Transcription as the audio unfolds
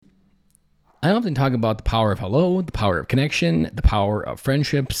I often talk about the power of hello, the power of connection, the power of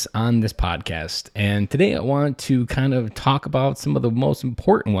friendships on this podcast. And today I want to kind of talk about some of the most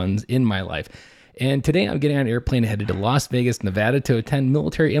important ones in my life. And today I'm getting on an airplane headed to Las Vegas, Nevada to attend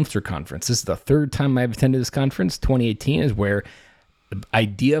Military Influencer Conference. This is the third time I've attended this conference. 2018 is where the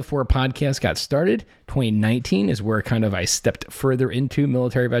idea for a podcast got started. 2019 is where I stepped further into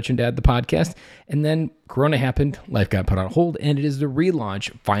Military Veteran Dad, the podcast. And then Corona happened, life got put on hold, and it is the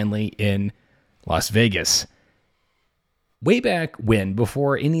relaunch finally in Las Vegas. Way back when,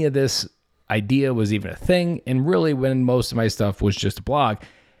 before any of this idea was even a thing, and really when most of my stuff was just a blog,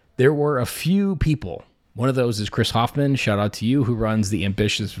 there were a few people. One of those is Chris Hoffman, shout out to you, who runs the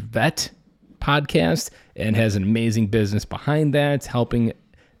Ambitious Vet podcast and has an amazing business behind that, helping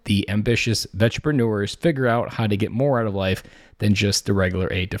the ambitious vetrepreneurs figure out how to get more out of life than just the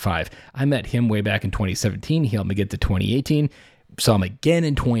regular 8 to 5. I met him way back in 2017. He helped me get to 2018. Saw him again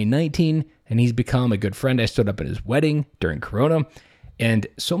in 2019, and he's become a good friend. I stood up at his wedding during Corona. And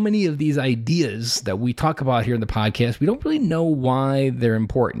so many of these ideas that we talk about here in the podcast, we don't really know why they're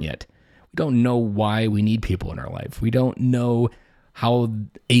important yet. We don't know why we need people in our life. We don't know how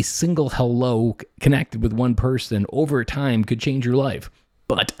a single hello connected with one person over time could change your life.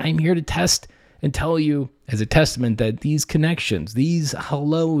 But I'm here to test and tell you as a testament that these connections, these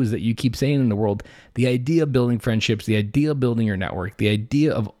hellos that you keep saying in the world, the idea of building friendships, the idea of building your network, the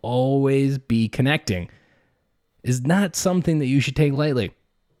idea of always be connecting is not something that you should take lightly.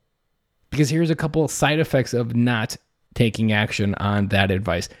 Because here's a couple of side effects of not taking action on that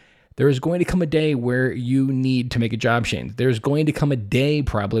advice. There is going to come a day where you need to make a job change. There's going to come a day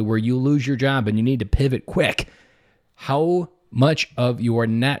probably where you lose your job and you need to pivot quick. How much of your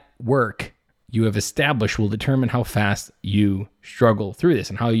network you have established will determine how fast you struggle through this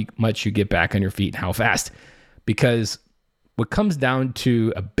and how much you get back on your feet and how fast. Because what comes down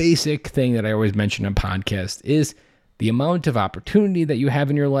to a basic thing that I always mention on podcasts is the amount of opportunity that you have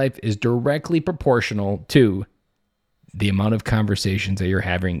in your life is directly proportional to the amount of conversations that you're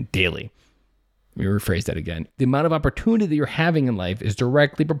having daily. Let me rephrase that again. The amount of opportunity that you're having in life is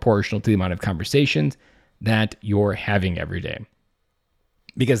directly proportional to the amount of conversations that you're having every day.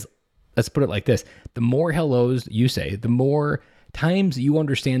 Because let's put it like this. The more hellos you say, the more times you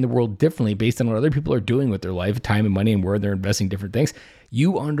understand the world differently based on what other people are doing with their life, time and money, and where they're investing different things,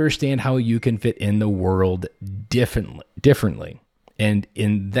 you understand how you can fit in the world differently. And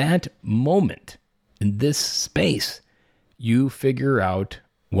in that moment, in this space, you figure out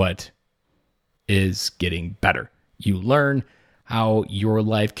what is getting better. You learn how your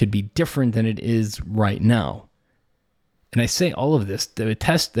life could be different than it is right now. And I say all of this to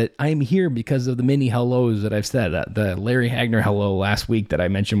attest that I'm here because of the many hellos that I've said. The Larry Hagner hello last week that I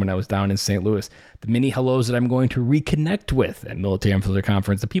mentioned when I was down in St. Louis. The many hellos that I'm going to reconnect with at Military Influencer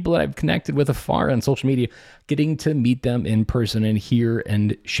Conference. The people that I've connected with afar on social media, getting to meet them in person and hear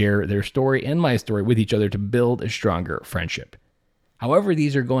and share their story and my story with each other to build a stronger friendship. However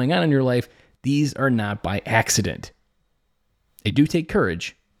these are going on in your life, these are not by accident. They do take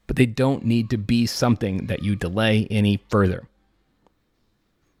courage, but they don't need to be something that you delay any further.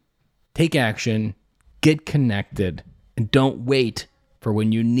 Take action, get connected, and don't wait for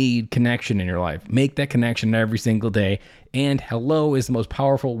when you need connection in your life. Make that connection every single day. And hello is the most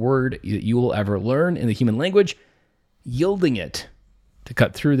powerful word that you will ever learn in the human language. Yielding it to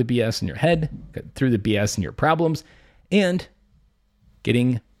cut through the BS in your head, cut through the BS in your problems, and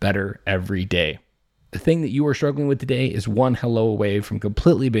getting better every day. The thing that you are struggling with today is one hello away from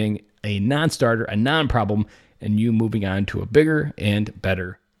completely being a non-starter, a non-problem, and you moving on to a bigger and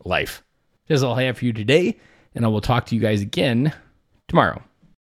better life. That's all I have for you today, and I will talk to you guys again tomorrow.